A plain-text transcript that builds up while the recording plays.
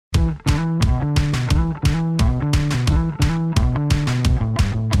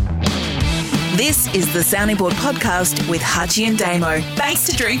This is the Sounding Board podcast with Hutchie and Damo. Thanks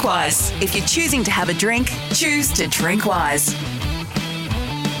to Drinkwise. If you're choosing to have a drink, choose to drink wise.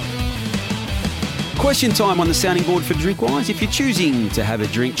 Question time on the Sounding Board for Drinkwise. If you're choosing to have a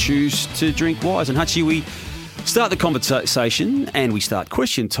drink, choose to drink wise. And Hutchie, we start the conversation and we start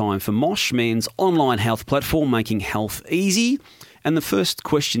question time for Mosh, man's online health platform, making health easy. And the first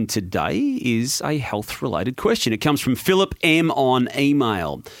question today is a health-related question. It comes from Philip M. on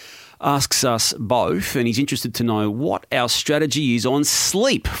email. Asks us both, and he's interested to know what our strategy is on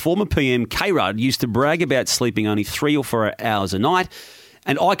sleep. Former PM K-Rudd used to brag about sleeping only 3 or 4 hours a night,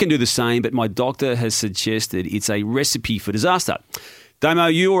 and I can do the same, but my doctor has suggested it's a recipe for disaster. Damo,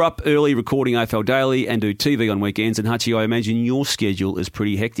 you're up early recording AFL Daily and do TV on weekends, and Hutchie, I imagine your schedule is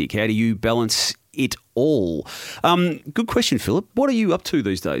pretty hectic. How do you balance it all? Good question, Philip. What are you up to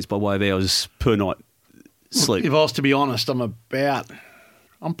these days by way of hours per night sleep? If I was to be honest,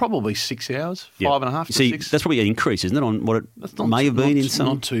 I'm probably 6 hours, 5.5 to 6. That's probably an increase, isn't it, on what it may have been in some...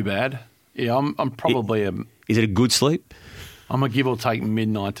 Not too bad. Yeah, I'm probably Is it a good sleep? I'm a give or take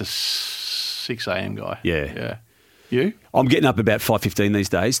midnight to 6 a.m. guy. Yeah. You? I'm getting up about 5:15 these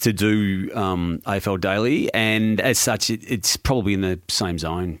days to do AFL Daily, and as such, it's probably in the same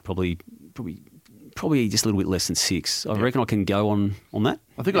zone, probably just a little bit less than 6. I reckon I can go on that.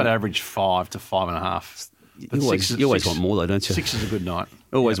 I think I'd average 5 to 5.5. You always want more, though, don't you? 6 is a good night.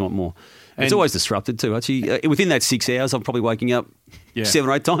 Always want more. And it's always disrupted too, actually. Within that 6 hours, I'm probably waking up 7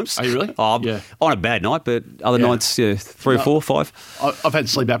 or 8 times. Are you really? On a bad night, but other nights, 3 or 4, 5. I've had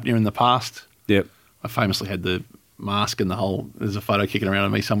sleep apnea in the past. Yep. I famously had the mask and the whole... There's a photo kicking around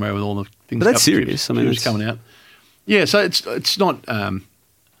of me somewhere with all the things... But that's serious. I mean, it's coming out. Yeah, so it's not... and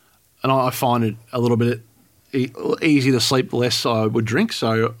I find it a little bit easy to sleep, the less I would drink.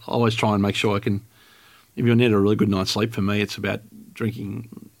 So I always try and make sure I can... If you need a really good night's sleep, for me, it's about drinking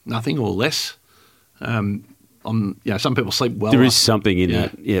nothing or less. Some people sleep well. There is something in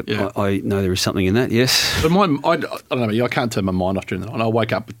that. Yep. Yeah. I know there is something in that, yes. But I don't know, I can't turn my mind off during the night. I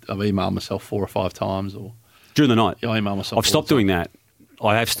wake up, I've emailed myself 4 or 5 times. Or during the night? Yeah, I email myself. I've stopped doing that.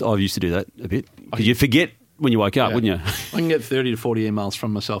 I've used to do that a bit. Because you'd forget when you woke up, wouldn't you? I can get 30 to 40 emails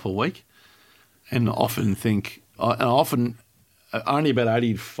from myself a week, and I often think, only about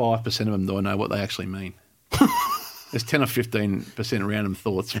 85% of them do I know what they actually mean. There's 10 or 15% random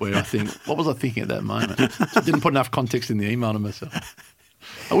thoughts where I think, what was I thinking at that moment? I didn't put enough context in the email to myself.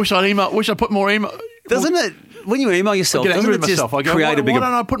 I wish I put more email. Doesn't it, when you email yourself, I get angry with myself. I go, why bigger... don't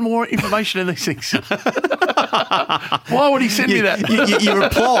I put more information in these things? Why would he send me that? You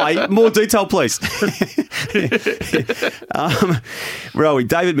reply, more detail, please. Rowie,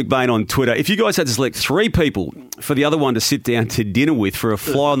 David McBain on Twitter. If you guys had to select 3 people for the other one to sit down to dinner with for a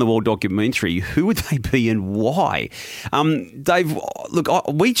fly-on-the-wall documentary, who would they be and why? Dave, look,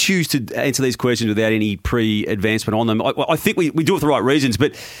 we choose to answer these questions without any pre-advancement on them. I think we do it for the right reasons,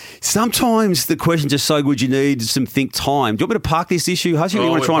 but sometimes the questions are so good you need some think time. Do you want me to park this issue, Hutchie, or do you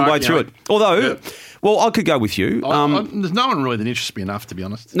want to try and wade through it? Although... Well, I could go with you. There's no one really that interests me enough, to be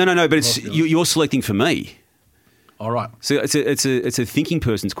honest. No, but it's you're selecting for me. All right. So it's a thinking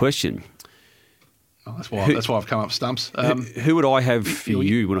person's question. Oh, that's why I've come up stumps. Who would I have for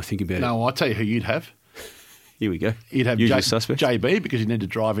you when I think about it? No, I'll tell you who you'd have. Here we go. You'd have suspect. JB, because you need to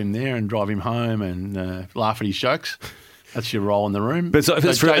drive him there and drive him home and laugh at his jokes. That's your role in the room. But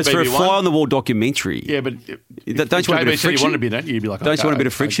it's for a fly-on-the-wall documentary. Yeah, but don't you want a bit of friction? You wanted to be in it, you'd be like, don't you want a bit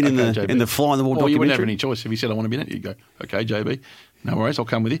of friction in the fly-on-the-wall documentary? You wouldn't have any choice. If he said, I want to be in it, you'd go, okay, JB, no worries, I'll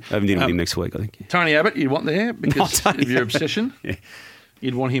come with you. I have dinner with him next week, I think. Tony Abbott, you'd want there because of your obsession. Yeah.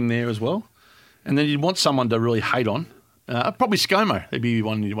 You'd want him there as well. And then you'd want someone to really hate on. Probably ScoMo. There'd be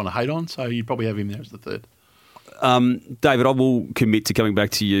one you'd want to hate on, so you'd probably have him there as the third. David, I will commit to coming back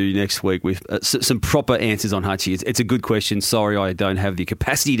to you next week with some proper answers on Hutchie. It's a good question. Sorry, I don't have the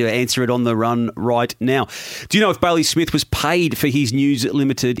capacity to answer it on the run right now. Do you know if Bailey Smith was paid for his News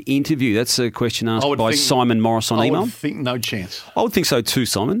Limited interview? That's a question asked by Simon Morris on email. I would think no chance. I would think so too,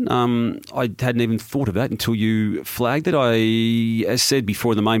 Simon. I hadn't even thought of that until you flagged it. As said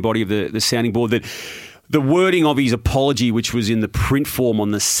before in the main body of the sounding board, that the wording of his apology, which was in the print form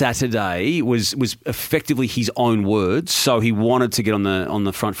on the Saturday, was effectively his own words. So he wanted to get on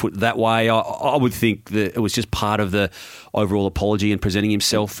the front foot that way. I would think that it was just part of the overall apology and presenting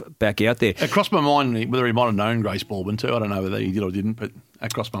himself back out there. It crossed my mind whether he might have known Grace Baldwin too. I don't know whether he did or didn't, but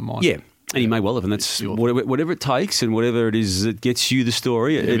it crossed my mind. Yeah. And he may well have, and that's whatever it takes and whatever it is that gets you the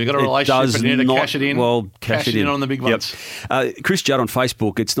story. Yeah, we've got a relationship and you need to cash it in. Well, cash it in on the big ones. Chris Judd on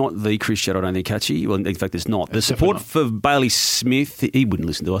Facebook, it's not the Chris Judd, I don't think, Hutchie. Well, in fact, it's not. The support for Bailey Smith, he wouldn't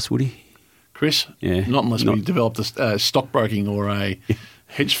listen to us, would he? Chris? Yeah. Not unless we developed a stockbroking or a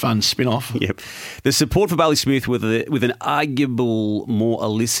hedge fund spin-off. Yep. The support for Bailey Smith with an arguable more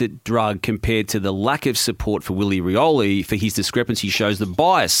illicit drug compared to the lack of support for Willie Rioli for his discrepancy shows the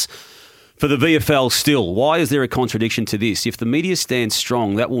bias for the VFL still. Why is there a contradiction to this? If the media stands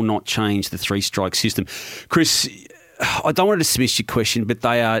strong, that will not change the three-strike system. Chris, I don't want to dismiss your question, but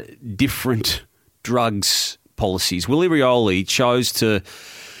they are different drugs policies. Willie Rioli chose to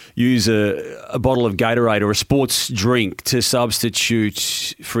use a bottle of Gatorade or a sports drink to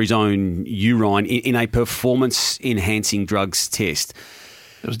substitute for his own urine in a performance-enhancing drugs test.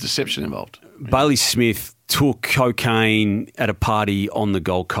 There was deception involved. Bailey Smith took cocaine at a party on the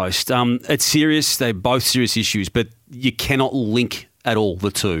Gold Coast. It's serious. They're both serious issues, but you cannot link at all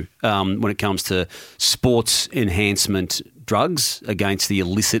the two when it comes to sports enhancement drugs against the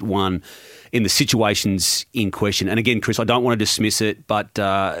illicit one in the situations in question. And again, Chris, I don't want to dismiss it, but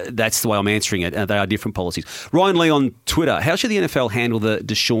that's the way I'm answering it. They are different policies. Ryan Lee on Twitter, how should the NFL handle the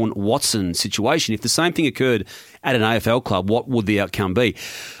Deshaun Watson situation? If the same thing occurred at an AFL club, what would the outcome be?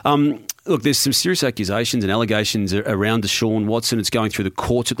 Look, there's some serious accusations and allegations around Deshaun Watson. It's going through the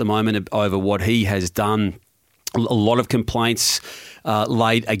courts at the moment over what he has done. A lot of complaints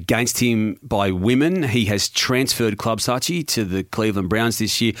laid against him by women. He has transferred clubs, Hachi, to the Cleveland Browns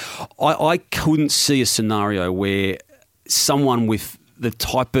this year. I couldn't see a scenario where someone with the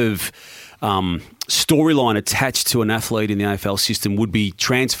type of storyline attached to an athlete in the AFL system would be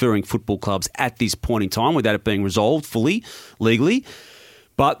transferring football clubs at this point in time without it being resolved fully, legally.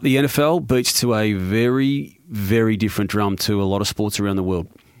 But the NFL beats to a very, very different drum to a lot of sports around the world.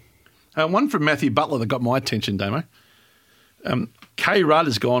 One from Matthew Butler that got my attention, Damo. K. Rudd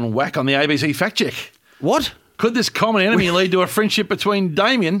has gone whack on the ABC fact check. What? Could this common enemy lead to a friendship between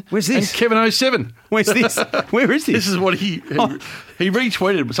Damien and Kevin 07? Where's this? Where is this? This is what he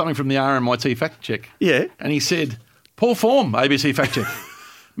retweeted something from the RMIT fact check. Yeah. And he said, poor form, ABC fact check.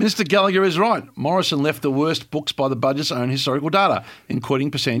 Minister Gallagher is right. Morrison left the worst books by the budget's own historical data,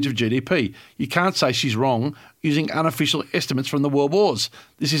 including percentage of GDP. You can't say she's wrong using unofficial estimates from the world wars.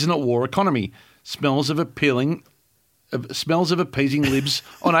 This isn't a war economy. Smells of appeasing libs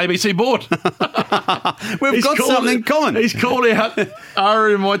on ABC board. We've got something in common. He's called out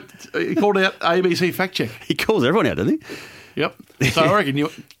ABC fact check. He calls everyone out, doesn't he? Yep. So I reckon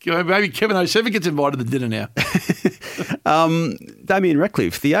maybe Kevin 07 gets invited to dinner now. Damien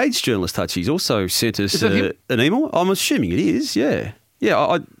Ratcliffe, the AIDS journalist, he's also sent us an email. I'm assuming it is, yeah. Yeah,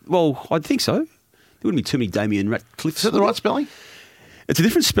 I think so. There wouldn't be too many Damien Ratcliffes. Is that the right spelling? It's a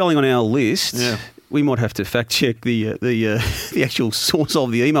different spelling on our list. Yeah. We might have to fact check the actual source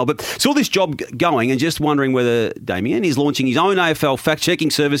of the email. But saw this job going and just wondering whether Damien is launching his own AFL fact-checking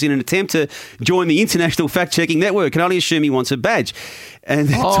service in an attempt to join the International Fact-Checking Network. Can only assume he wants a badge. And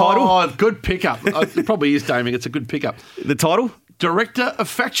the title? Oh, good pickup. It probably is, Damien. It's a good pickup. The title? Director of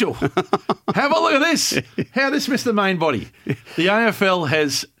Factual. Have a look at this. How this missed the main body. The AFL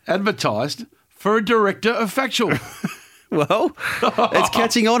has advertised for a Director of Factual. Well, it's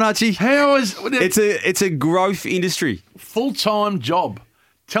catching on, Archie. How is it's a growth industry. Full-time job.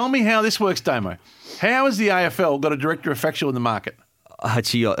 Tell me how this works, Damo. How has the AFL got a Director of Factual in the market?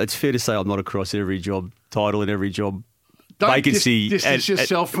 Archie, it's fair to say I'm not across every job title and every job vacancy. Distance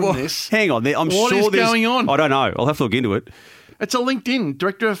yourself from this. Hang on. What is going on? I don't know. I'll have to look into it. It's a LinkedIn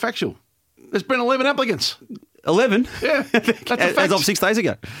Director of Factual. There's been 11 applicants. 11? Yeah. That's a fact. As of 6 days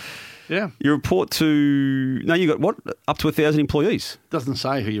ago. Yeah. You report to... No, you got what? Up to 1,000 employees. Doesn't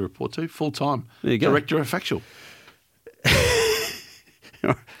say who you report to. Full-time. There you go. Director of Factual.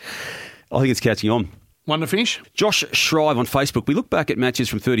 I think it's catching on. One to finish? Josh Shrive on Facebook. We look back at matches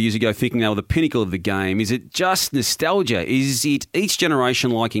from 30 years ago thinking they were the pinnacle of the game. Is it just nostalgia? Is it each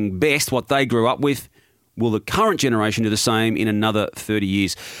generation liking best what they grew up with? Will the current generation do the same in another 30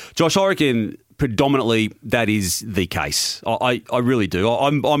 years? Josh, I reckon... predominantly, that is the case. I really do.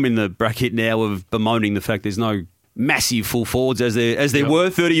 I'm in the bracket now of bemoaning the fact there's no massive full forwards as there were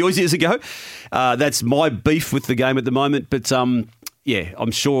 30 years ago. That's my beef with the game at the moment. But, yeah,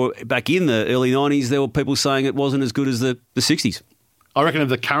 I'm sure back in the early 90s there were people saying it wasn't as good as the 60s. I reckon if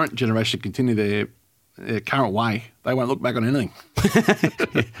the current generation continue their current way, they won't look back on anything.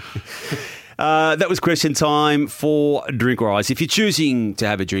 That was question time for Drinkwise. If you're choosing to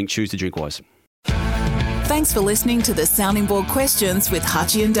have a drink, choose to Drinkwise. Thanks for listening to the Sounding Board Questions with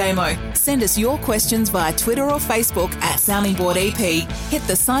Hachi and Damo. Send us your questions via Twitter or Facebook at Sounding Board EP. Hit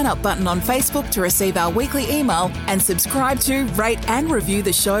the sign up button on Facebook to receive our weekly email and subscribe to, rate and review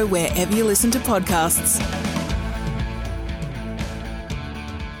the show wherever you listen to podcasts.